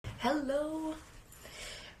Hello.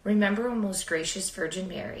 Remember, O most gracious Virgin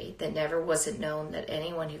Mary, that never was it known that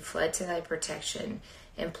anyone who fled to thy protection,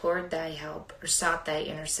 implored thy help, or sought thy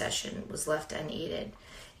intercession was left unaided.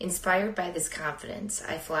 Inspired by this confidence,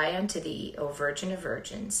 I fly unto thee, O Virgin of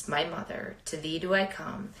Virgins, my mother. To thee do I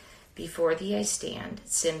come. Before thee I stand,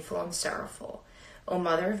 sinful and sorrowful. O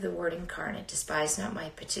Mother of the Word incarnate, despise not my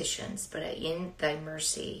petitions, but in thy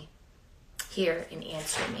mercy hear and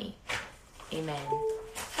answer me. Amen.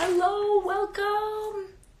 Hello, welcome.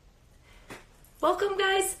 Welcome,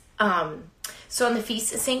 guys. So on the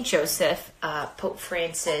Feast of St. Joseph, Pope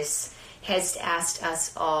Francis has asked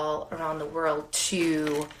us all around the world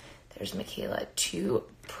to, there's Micaela, to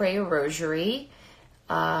pray a rosary,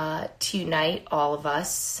 to unite all of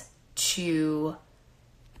us to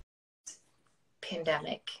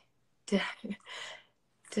pandemic. Did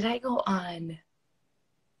I go on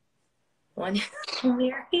one Hail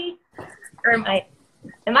Mary? Or am I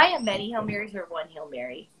at many Hail Marys or one Hail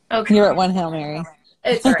Mary? Okay. You're at one Hail Mary.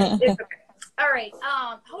 It's all right. It's okay. All right.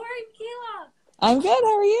 How are you, Micaela? I'm good.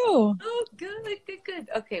 How are you? Oh, good.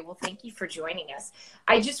 Okay, well, thank you for joining us.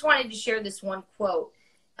 I just wanted to share this one quote.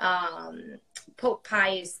 Pope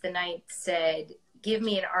Pius IX said, "Give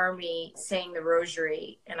me an army saying the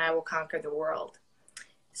rosary, and I will conquer the world."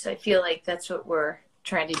 So I feel like that's what we're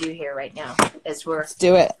trying to do here right now, as we're Let's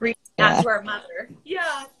do it. reaching out to our mother.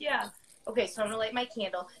 Yeah. Okay, so I'm going to light my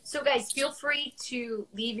candle. So, guys, feel free to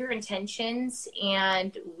leave your intentions,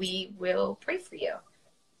 and we will pray for you.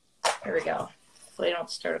 Here we go. Hopefully I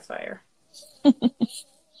don't start a fire. All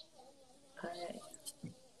right.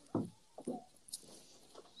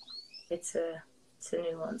 It's a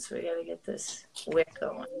new one, so we got to get this wick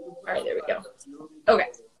going. All right, there we go.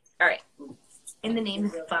 Okay. All right. In the name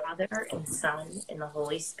of the Father, and the Son, and the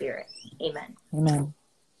Holy Spirit. Amen. Amen.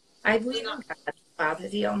 I believe in God, Father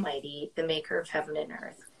the Almighty, the maker of heaven and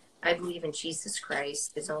earth. I believe in Jesus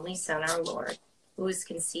Christ, his only Son, our Lord, who was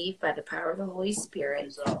conceived by the power of the Holy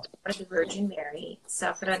Spirit, born of the Virgin Mary,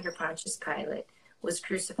 suffered under Pontius Pilate, was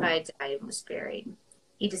crucified, died, and was buried.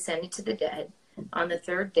 He descended to the dead. On the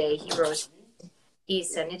third day he rose. He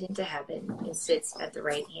ascended into heaven and sits at the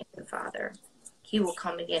right hand of the Father. He will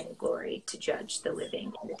come again in glory to judge the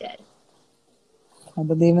living and the dead. I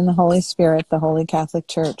believe in the Holy Spirit, the Holy Catholic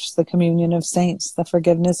Church, the communion of saints, the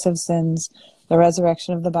forgiveness of sins, the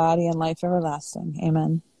resurrection of the body, and life everlasting.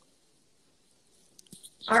 Amen.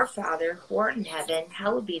 Our Father, who art in heaven,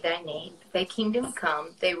 hallowed be thy name. Thy kingdom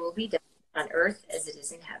come, thy will be done on earth as it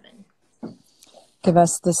is in heaven. Give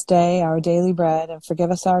us this day our daily bread, and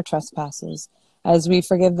forgive us our trespasses, as we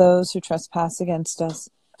forgive those who trespass against us.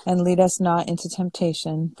 And lead us not into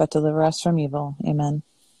temptation, but deliver us from evil. Amen.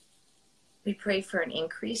 We pray for an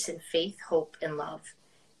increase in faith, hope, and love.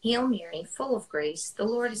 Hail Mary, full of grace, the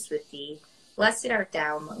Lord is with thee. Blessed art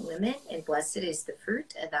thou among women, and blessed is the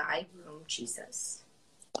fruit of thy womb, Jesus.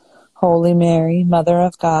 Holy Mary, Mother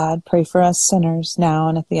of God, pray for us sinners, now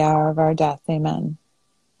and at the hour of our death. Amen.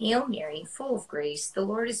 Hail Mary, full of grace, the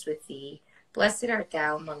Lord is with thee. Blessed art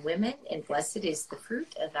thou among women, and blessed is the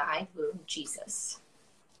fruit of thy womb, Jesus.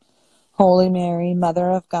 Holy Mary,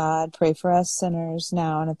 Mother of God, pray for us sinners,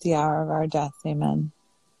 now and at the hour of our death. Amen.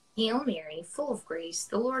 Hail Mary, full of grace,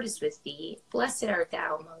 the Lord is with thee. Blessed art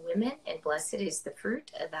thou among women, and blessed is the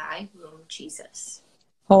fruit of thy womb, Jesus.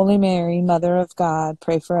 Holy Mary, Mother of God,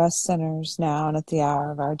 pray for us sinners, now and at the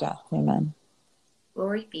hour of our death. Amen.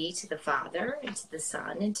 Glory be to the Father, and to the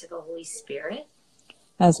Son, and to the Holy Spirit.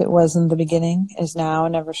 As it was in the beginning, is now,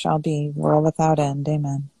 and ever shall be, world without end.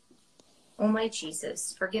 Amen. O my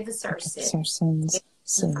Jesus, forgive us our sins. Our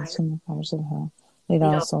sins from the fires of hell. Lead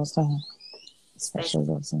all souls to heaven, especially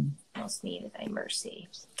those in most need of thy mercy.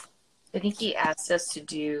 I think he asked us to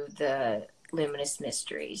do the Luminous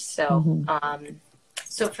Mysteries. So,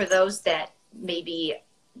 so for those that maybe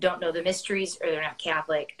don't know the mysteries or they're not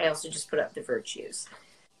Catholic, I also just put up the virtues.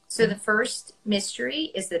 So the first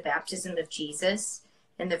mystery is the baptism of Jesus,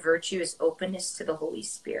 and the virtue is openness to the Holy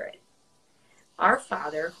Spirit. Our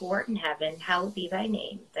Father, who art in heaven, hallowed be thy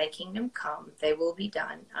name. Thy kingdom come, thy will be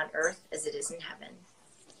done, on earth as it is in heaven.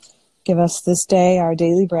 Give us this day our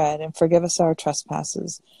daily bread, and forgive us our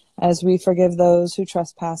trespasses, as we forgive those who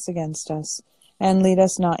trespass against us. And lead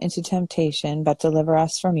us not into temptation, but deliver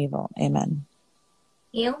us from evil. Amen.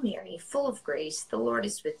 Hail Mary, full of grace, the Lord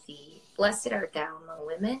is with thee. Blessed art thou among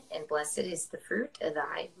women, and blessed is the fruit of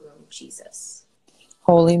thy womb, Jesus.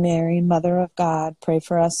 Holy Mary, Mother of God, pray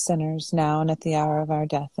for us sinners, now and at the hour of our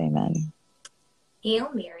death. Amen. Hail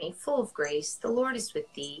Mary, full of grace, the Lord is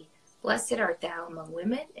with thee. Blessed art thou among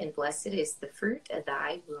women, and blessed is the fruit of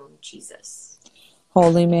thy womb, Jesus.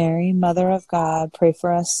 Holy Mary, Mother of God, pray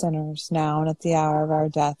for us sinners, now and at the hour of our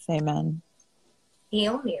death. Amen.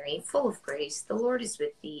 Hail Mary, full of grace, the Lord is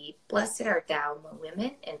with thee. Blessed art thou among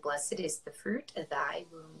women, and blessed is the fruit of thy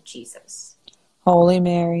womb, Jesus. Holy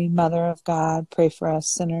Mary, Mother of God, pray for us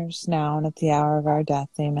sinners, now and at the hour of our death.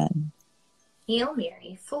 Amen. Hail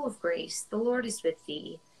Mary, full of grace, the Lord is with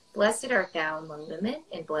thee. Blessed art thou among women,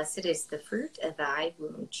 and blessed is the fruit of thy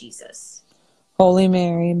womb, Jesus. Holy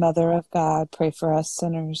Mary, Mother of God, pray for us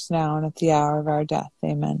sinners, now and at the hour of our death.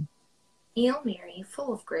 Amen. Hail Mary,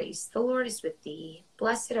 full of grace, the Lord is with thee.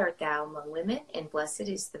 Blessed art thou among women, and blessed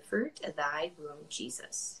is the fruit of thy womb,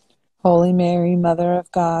 Jesus. Holy Mary, Mother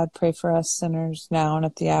of God, pray for us sinners, now and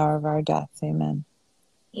at the hour of our death. Amen.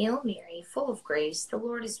 Hail Mary, full of grace, the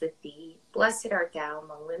Lord is with thee. Blessed art thou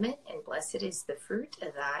among women, and blessed is the fruit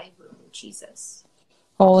of thy womb, Jesus.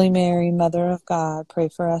 Holy Mary, Mother of God, pray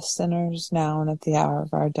for us sinners, now and at the hour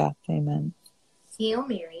of our death. Amen. Hail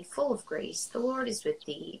Mary, full of grace, the Lord is with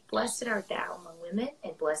thee. Blessed art thou among women,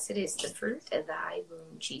 and blessed is the fruit of thy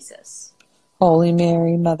womb, Jesus. Holy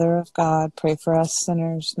Mary, Mother of God, pray for us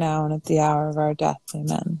sinners, now and at the hour of our death.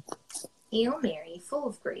 Amen. Hail Mary, full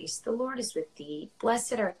of grace, the Lord is with thee.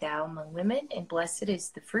 Blessed art thou among women, and blessed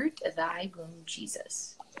is the fruit of thy womb,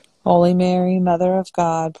 Jesus. Holy Mary, Mother of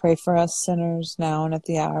God, pray for us sinners, now and at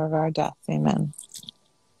the hour of our death. Amen.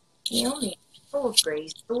 Hail Mary, full of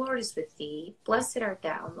grace, the Lord is with thee. Blessed art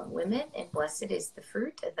thou among women, and blessed is the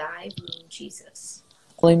fruit of thy womb, Jesus.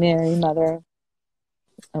 Holy Mary,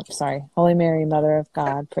 Holy Mary, Mother of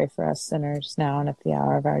God, pray for us sinners, now and at the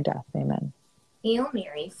hour of our death. Amen. Hail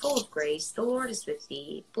Mary, full of grace, the Lord is with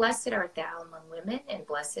thee. Blessed art thou among women, and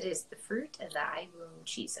blessed is the fruit of thy womb,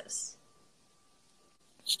 Jesus.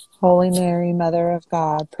 Holy Mary, Mother of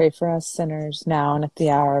God, pray for us sinners, now and at the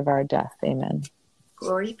hour of our death. Amen.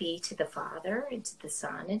 Glory be to the Father, and to the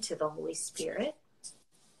Son, and to the Holy Spirit.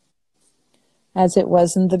 As it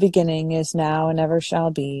was in the beginning, is now, and ever shall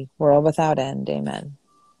be, world without end. Amen.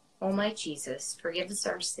 O my Jesus, forgive us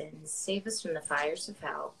our sins, save us from the fires of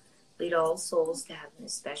hell, lead all souls to heaven,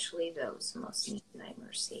 especially those who most need thy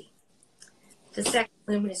mercy. The second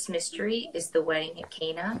luminous mystery is the wedding at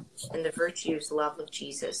Cana, and the virtuous love of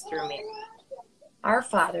Jesus through Mary. Our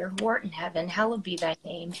Father, who art in heaven, hallowed be thy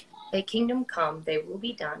name. Thy kingdom come, thy will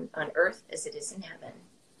be done, on earth as it is in heaven.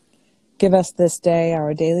 Give us this day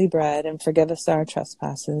our daily bread, and forgive us our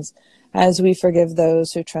trespasses, as we forgive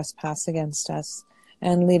those who trespass against us.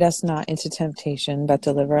 And lead us not into temptation, but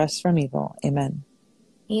deliver us from evil. Amen.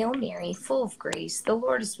 Hail Mary, full of grace, the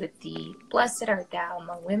Lord is with thee. Blessed art thou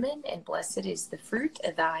among women, and blessed is the fruit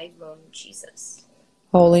of thy womb, Jesus.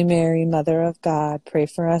 Holy Mary, Mother of God, pray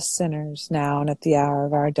for us sinners, now and at the hour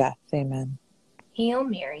of our death. Amen. Hail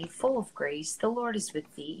Mary, full of grace, the Lord is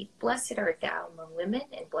with thee. Blessed art thou among women,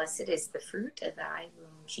 and blessed is the fruit of thy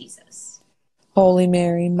womb, Jesus. Holy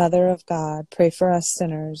Mary, Mother of God, pray for us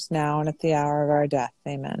sinners, now and at the hour of our death.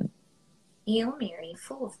 Amen. Hail Mary,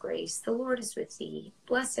 full of grace, the Lord is with thee.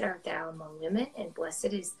 Blessed art thou among women, and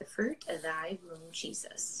blessed is the fruit of thy womb,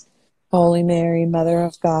 Jesus. Holy Mary, Mother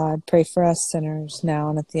of God, pray for us sinners, now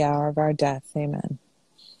and at the hour of our death. Amen.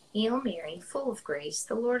 Hail Mary, full of grace,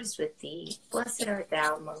 the Lord is with thee. Blessed art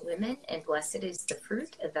thou among women, and blessed is the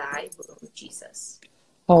fruit of thy womb, Jesus.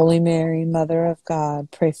 Holy Mary, Mother of God,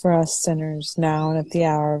 pray for us sinners, now and at the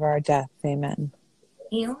hour of our death. Amen.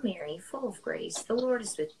 Hail Mary, full of grace, the Lord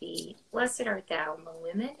is with thee. Blessed art thou among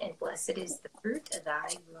women, and blessed is the fruit of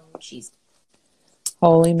thy womb, Jesus.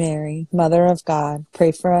 Holy Mary, Mother of God,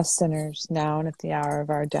 pray for us sinners, now and at the hour of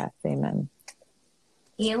our death. Amen.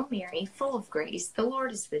 Hail Mary, full of grace, the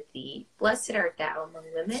Lord is with thee. Blessed art thou among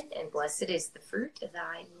women, and blessed is the fruit of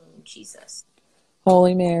thy womb, Jesus.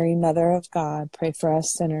 Holy Mary, Mother of God, pray for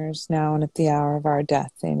us sinners, now and at the hour of our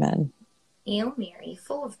death. Amen. Hail Mary,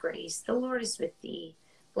 full of grace, the Lord is with thee.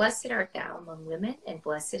 Blessed art thou among women, and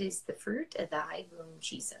blessed is the fruit of thy womb,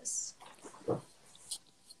 Jesus.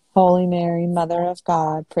 Holy Mary, Mother of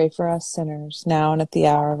God, pray for us sinners, now and at the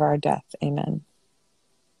hour of our death. Amen.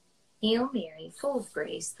 Hail Mary, full of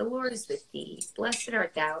grace, the Lord is with thee. Blessed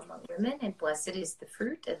art thou among women, and blessed is the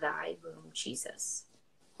fruit of thy womb, Jesus.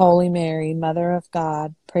 Holy Mary, Mother of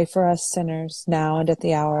God, pray for us sinners, now and at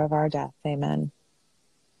the hour of our death. Amen.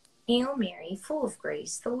 Hail Mary, full of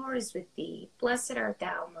grace, the Lord is with thee. Blessed art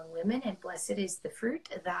thou among women, and blessed is the fruit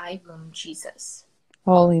of thy womb, Jesus.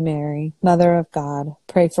 Holy Mary, Mother of God,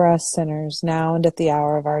 pray for us sinners, now and at the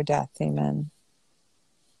hour of our death. Amen.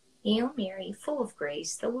 Hail Mary, full of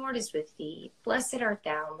grace, the Lord is with thee. Blessed art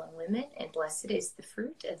thou among women, and blessed is the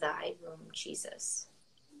fruit of thy womb, Jesus.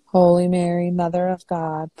 Holy Mary, Mother of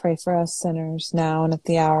God, pray for us sinners, now and at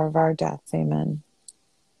the hour of our death. Amen.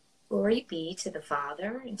 Glory be to the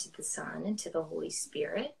Father, and to the Son, and to the Holy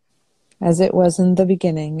Spirit. As it was in the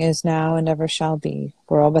beginning, is now, and ever shall be,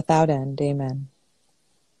 world without end. Amen.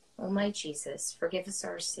 O my Jesus, forgive us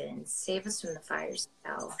our sins, save us from the fires of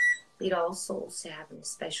hell, lead all souls to heaven,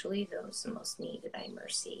 especially those in most need of thy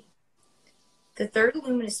mercy. The third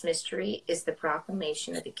luminous mystery is the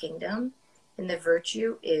proclamation of the kingdom, and the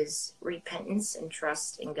virtue is repentance and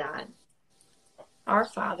trust in God. Our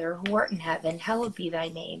Father, who art in heaven, hallowed be thy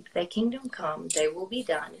name. Thy kingdom come, thy will be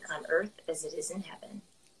done, on earth as it is in heaven.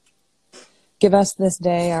 Give us this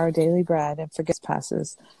day our daily bread, and forgive us our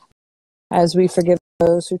trespasses, as we forgive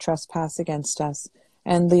those who trespass against us.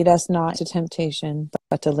 And lead us not into temptation,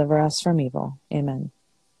 but deliver us from evil. Amen.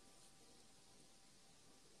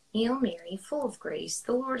 Hail Mary, full of grace,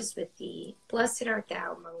 the Lord is with thee. Blessed art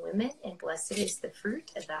thou among women, and blessed is the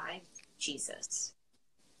fruit of thy womb, Jesus.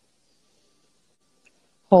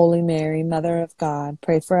 Holy Mary, Mother of God,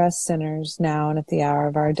 pray for us sinners, now and at the hour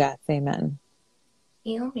of our death. Amen.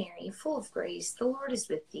 Hail Mary, full of grace, the Lord is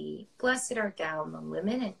with thee. Blessed art thou among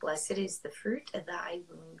women, and blessed is the fruit of thy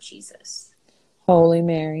womb, Jesus. Holy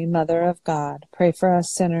Mary, Mother of God, pray for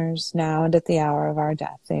us sinners, now and at the hour of our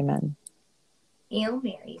death. Amen. Hail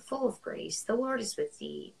Mary, full of grace, the Lord is with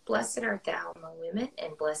thee. Blessed art thou among women,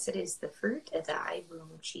 and blessed is the fruit of thy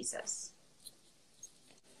womb, Jesus.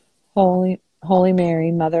 Holy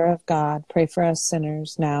Mary, Mother of God, pray for us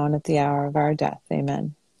sinners, now and at the hour of our death.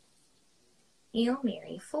 Amen. Hail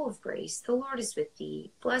Mary, full of grace, the Lord is with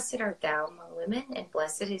thee. Blessed art thou among women, and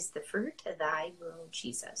blessed is the fruit of thy womb,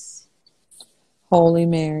 Jesus. Holy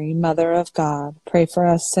Mary, Mother of God, pray for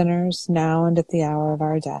us sinners, now and at the hour of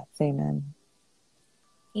our death. Amen.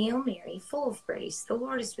 Hail Mary, full of grace, the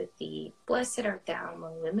Lord is with thee. Blessed art thou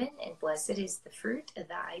among women, and blessed is the fruit of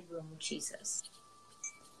thy womb, Jesus.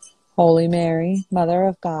 Holy Mary, Mother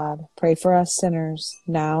of God, pray for us sinners,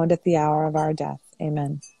 now and at the hour of our death.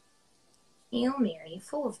 Amen. Hail Mary,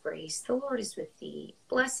 full of grace, the Lord is with thee.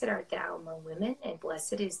 Blessed art thou among women, and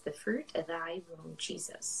blessed is the fruit of thy womb,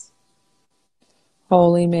 Jesus.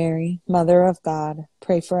 Holy Mary, Mother of God,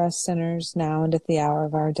 pray for us sinners, now and at the hour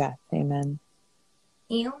of our death. Amen.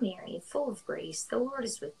 Hail Mary, full of grace, the Lord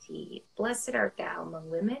is with thee. Blessed art thou among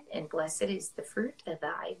women, and blessed is the fruit of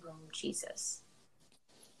thy womb, Jesus.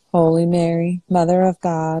 Holy Mary, Mother of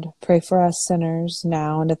God, pray for us sinners,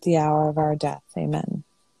 now and at the hour of our death. Amen.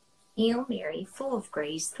 Hail Mary, full of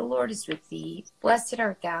grace, the Lord is with thee. Blessed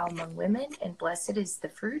art thou among women, and blessed is the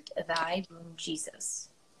fruit of thy womb, Jesus.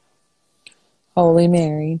 Holy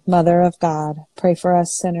Mary, Mother of God, pray for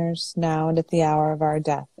us sinners, now and at the hour of our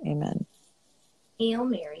death. Amen. Hail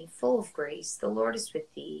Mary, full of grace, the Lord is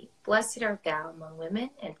with thee. Blessed art thou among women,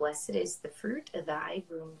 and blessed is the fruit of thy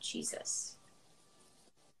womb, Jesus.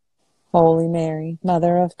 Holy Mary,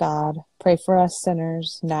 Mother of God, pray for us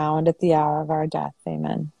sinners, now and at the hour of our death.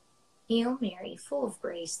 Amen. Hail Mary, full of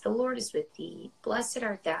grace, the Lord is with thee. Blessed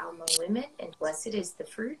art thou among women, and blessed is the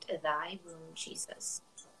fruit of thy womb, Jesus.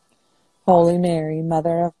 Holy Mary,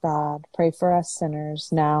 Mother of God, pray for us sinners,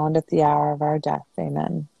 now and at the hour of our death.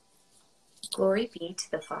 Amen. Glory be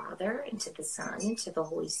to the Father, and to the Son, and to the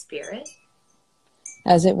Holy Spirit.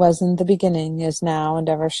 As it was in the beginning, is now, and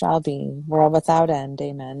ever shall be, world without end.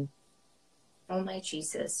 Amen. O my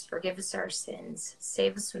Jesus, forgive us our sins,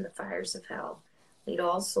 save us from the fires of hell, lead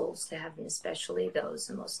all souls to heaven, especially those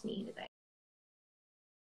in most need of thy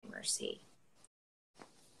mercy.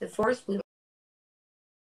 The fourth luminous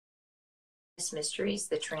mystery is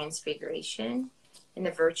the Transfiguration, and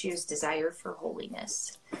the virtue is desire for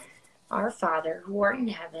holiness. Our Father, who art in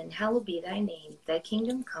heaven, hallowed be thy name. Thy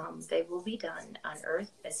kingdom come, thy will be done, on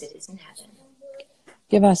earth as it is in heaven.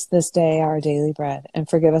 Give us this day our daily bread, and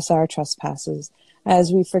forgive us our trespasses,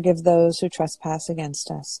 as we forgive those who trespass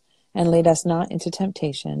against us. And lead us not into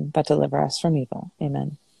temptation, but deliver us from evil.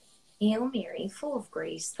 Amen. Hail Mary, full of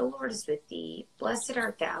grace, the Lord is with thee. Blessed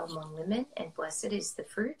art thou among women, and blessed is the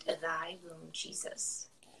fruit of thy womb, Jesus.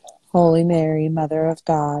 Holy Mary, Mother of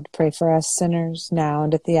God, pray for us sinners, now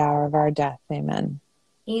and at the hour of our death. Amen.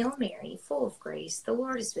 Hail Mary, full of grace, the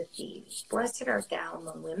Lord is with thee. Blessed art thou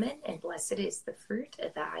among women, and blessed is the fruit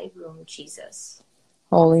of thy womb, Jesus.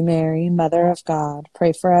 Holy Mary, Mother of God,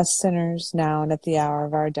 pray for us sinners, now and at the hour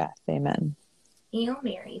of our death. Amen. Hail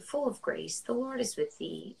Mary, full of grace, the Lord is with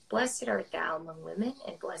thee. Blessed art thou among women,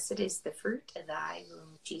 and blessed is the fruit of thy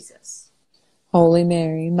womb, Jesus. Holy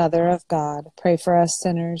Mary, Mother of God, pray for us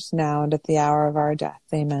sinners, now and at the hour of our death.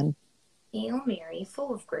 Amen. Hail Mary,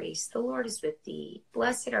 full of grace, the Lord is with thee.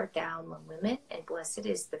 Blessed art thou among women, and blessed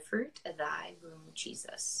is the fruit of thy womb,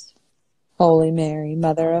 Jesus. Holy Mary,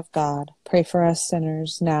 Mother of God, pray for us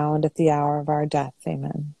sinners, now and at the hour of our death.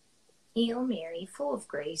 Amen. Hail Mary, full of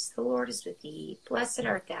grace, the Lord is with thee. Blessed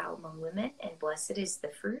art thou among women, and blessed is the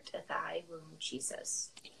fruit of thy womb,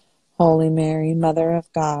 Jesus. Holy Mary, Mother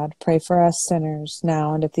of God, pray for us sinners,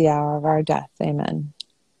 now and at the hour of our death. Amen.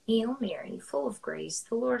 Hail Mary, full of grace,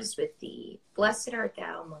 the Lord is with thee. Blessed art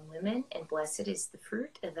thou among women, and blessed is the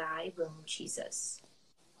fruit of thy womb, Jesus.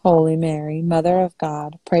 Holy Mary, Mother of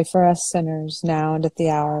God, pray for us sinners, now and at the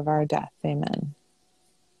hour of our death. Amen.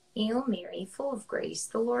 Hail Mary, full of grace,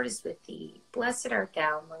 the Lord is with thee. Blessed art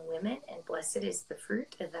thou among women, and blessed is the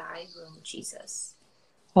fruit of thy womb, Jesus.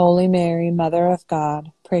 Holy Mary, Mother of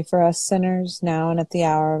God, pray for us sinners, now and at the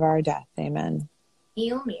hour of our death. Amen.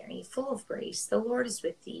 Hail Mary, full of grace, the Lord is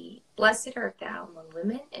with thee. Blessed art thou among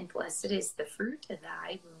women, and blessed is the fruit of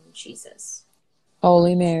thy womb, Jesus.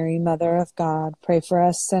 Holy Mary, Mother of God, pray for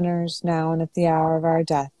us sinners, now and at the hour of our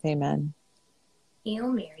death. Amen. Hail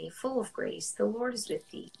Mary, full of grace, the Lord is with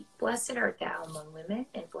thee. Blessed art thou among women,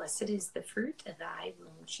 and blessed is the fruit of thy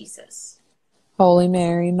womb, Jesus. Holy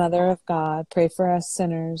Mary, Mother of God, pray for us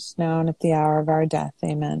sinners, now and at the hour of our death.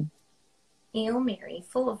 Amen. Hail Mary,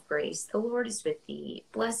 full of grace, the Lord is with thee.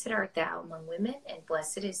 Blessed art thou among women, and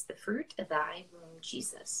blessed is the fruit of thy womb,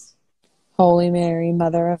 Jesus. Holy Mary,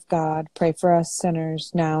 Mother of God, pray for us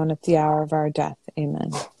sinners, now and at the hour of our death.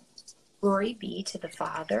 Amen. Glory be to the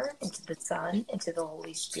Father, and to the Son, and to the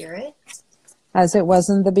Holy Spirit. As it was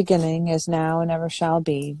in the beginning, is now, and ever shall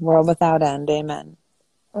be, world without end. Amen.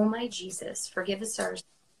 O my Jesus, forgive us our sins,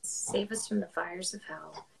 save us from the fires of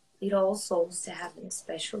hell. Lead all souls to heaven,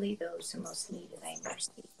 especially those who most need thy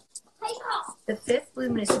mercy. The fifth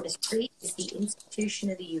luminous mystery is the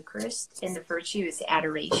institution of the Eucharist, and the virtue is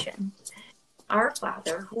adoration. Our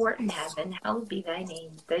Father, who art in heaven, hallowed be thy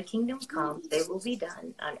name. Thy kingdom come, thy will be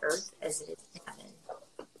done, on earth as it is in heaven.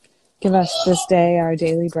 Give us this day our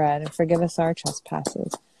daily bread, and forgive us our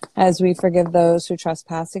trespasses, as we forgive those who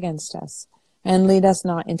trespass against us. And lead us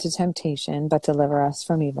not into temptation, but deliver us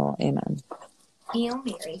from evil. Amen. Hail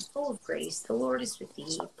Mary, full of grace, the Lord is with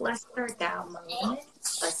thee. Blessed art thou among women,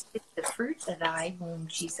 blessed is the fruit of thy womb,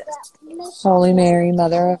 Jesus. Holy Mary,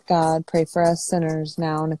 Mother of God, pray for us sinners,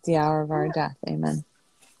 now and at the hour of our death. Amen.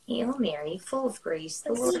 Hail Mary, full of grace,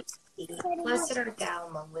 the Lord is with thee. Blessed art thou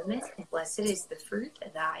among women, and blessed is the fruit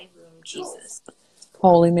of thy womb, Jesus.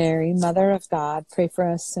 Holy Mary, Mother of God, pray for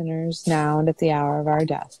us sinners, now and at the hour of our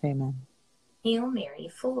death. Amen. Hail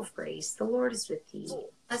Mary, full of grace, the Lord is with thee.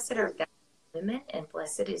 Blessed art thou among women, and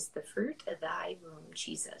blessed is the fruit of thy womb,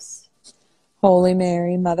 Jesus. Holy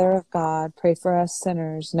Mary, Mother of God, pray for us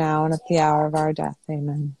sinners, now and at the hour of our death.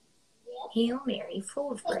 Amen. Hail Mary,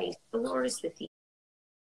 full of grace, the Lord is with thee.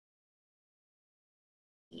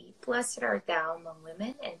 Blessed art thou among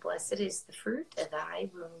women, and blessed is the fruit of thy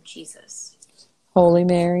womb, Jesus. Holy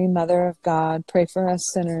Mary, Mother of God, pray for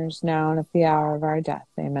us sinners, now and at the hour of our death.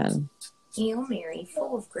 Amen. Hail Mary,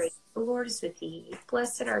 full of grace, the Lord is with thee.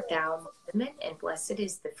 Blessed art thou among women, and blessed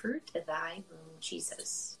is the fruit of thy womb,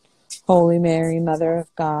 Jesus. Holy Mary, Mother of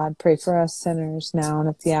God, pray for us sinners, now and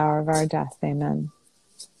at the hour of our death. Amen.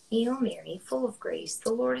 Hail Mary, full of grace,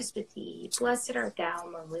 the Lord is with thee. Blessed art thou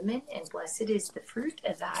among women, and blessed is the fruit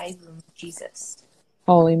of thy womb, Jesus.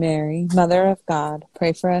 Holy Mary, Mother of God,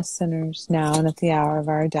 pray for us sinners, now and at the hour of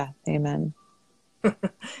our death. Amen.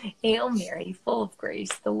 Hail Mary, full of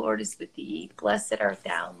grace, the Lord is with thee. Blessed art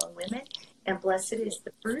thou among women, and blessed is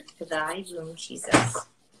the fruit of thy womb, Jesus.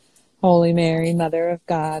 Holy Mary, Mother of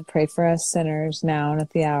God, pray for us sinners, now and at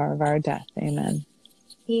the hour of our death. Amen.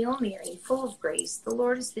 Hail Mary, full of grace, the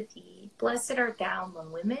Lord is with thee. Blessed art thou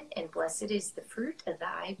among women, and blessed is the fruit of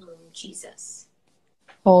thy womb, Jesus.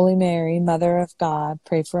 Holy Mary, Mother of God,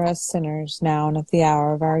 pray for us sinners, now and at the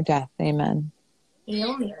hour of our death. Amen.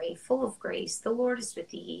 Hail Mary, full of grace, the Lord is with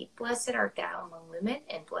thee. Blessed art thou among women,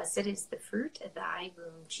 and blessed is the fruit of thy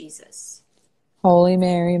womb, Jesus. Holy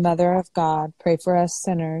Mary, Mother of God, pray for us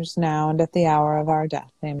sinners, now and at the hour of our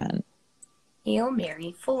death. Amen. Hail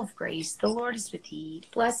Mary, full of grace, the Lord is with thee.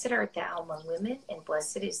 Blessed art thou among women, and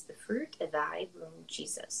blessed is the fruit of thy womb,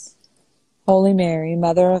 Jesus. Holy Mary,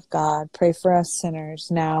 Mother of God, pray for us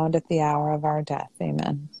sinners, now and at the hour of our death.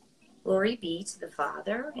 Amen. Glory be to the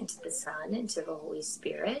Father, and to the Son, and to the Holy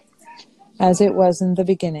Spirit. As it was in the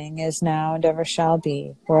beginning, is now, and ever shall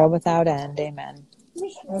be, world without end. Amen.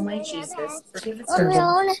 O my Jesus, forgive us our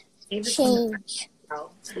sins, save us from the fire of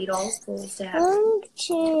hell. Lead all souls to heaven.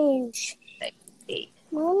 Change.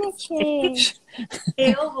 Change.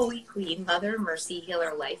 Hail, Holy Queen, Mother of Mercy, heal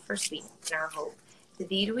our life, our sweetness, and our hope. To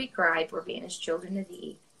thee do we cry, poor banished children of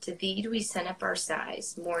thee. To thee do we send up our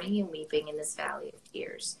sighs, mourning and weeping in this valley of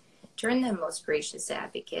tears. Turn then, most gracious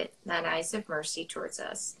Advocate, thine eyes of mercy towards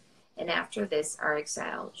us, and after this our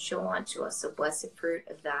exile, show unto us the blessed fruit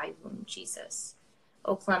of thy womb, Jesus.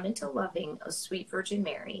 O clement, O loving, O sweet Virgin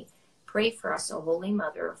Mary, pray for us, O Holy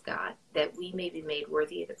Mother of God, that we may be made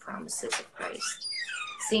worthy of the promises of Christ.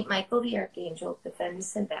 Saint Michael the Archangel, defend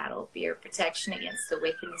us in battle, be our protection against the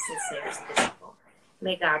wickedness and snares of the devil.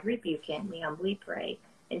 May God rebuke him, we humbly pray.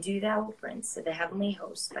 And do thou, O Prince of the heavenly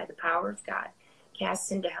host, by the power of God,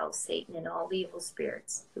 cast into hell Satan and all the evil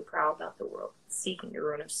spirits who prowl about the world, seeking the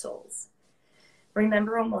ruin of souls.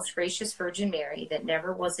 Remember, O most gracious Virgin Mary, that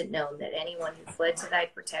never was it known that anyone who fled to thy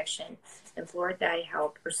protection, implored thy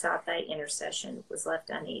help, or sought thy intercession was left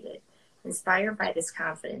unaided. Inspired by this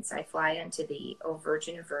confidence, I fly unto thee, O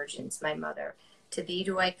Virgin of Virgins, my mother. To thee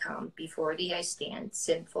do I come, before thee I stand,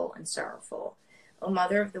 sinful and sorrowful. O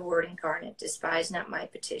Mother of the Word incarnate, despise not my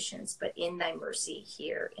petitions, but in thy mercy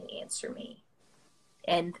hear and answer me.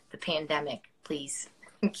 End the pandemic, please.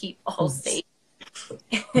 Keep all safe.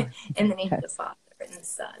 In the name of the Father, and the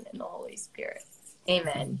Son, and the Holy Spirit.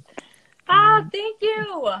 Amen. Thank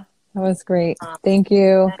you. That was great. Thank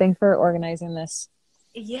you. Thanks for organizing this.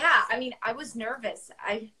 Yeah, I mean, I was nervous.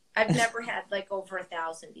 I've never had like over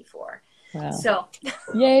 1,000 before. Wow. So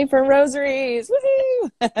yay for rosaries.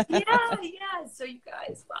 Woohoo! yeah. So you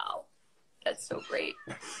guys, wow. That's so great.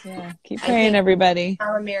 Yeah. Keep praying, everybody.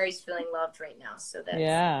 Our Mary's feeling loved right now. So that's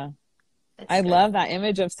I love that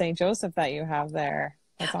image of Saint Joseph that you have there.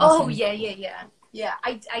 That's awesome. Oh yeah.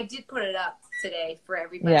 I did put it up today for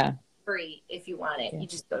everybody. Yeah. Free if you want it. You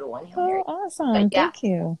just go to One Hail Mary. Oh, awesome. Thank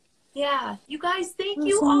you. Yeah. You guys, thank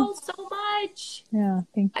you all so much. Yeah,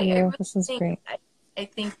 thank you. Really this is great. I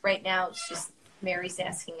think right now it's just Mary's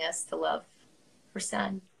asking us to love her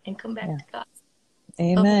son and come back to God.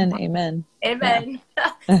 Amen. Amen. Amen.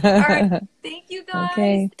 Yeah. All right. Thank you guys.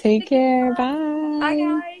 Okay. Take care. Bye. Bye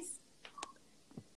guys.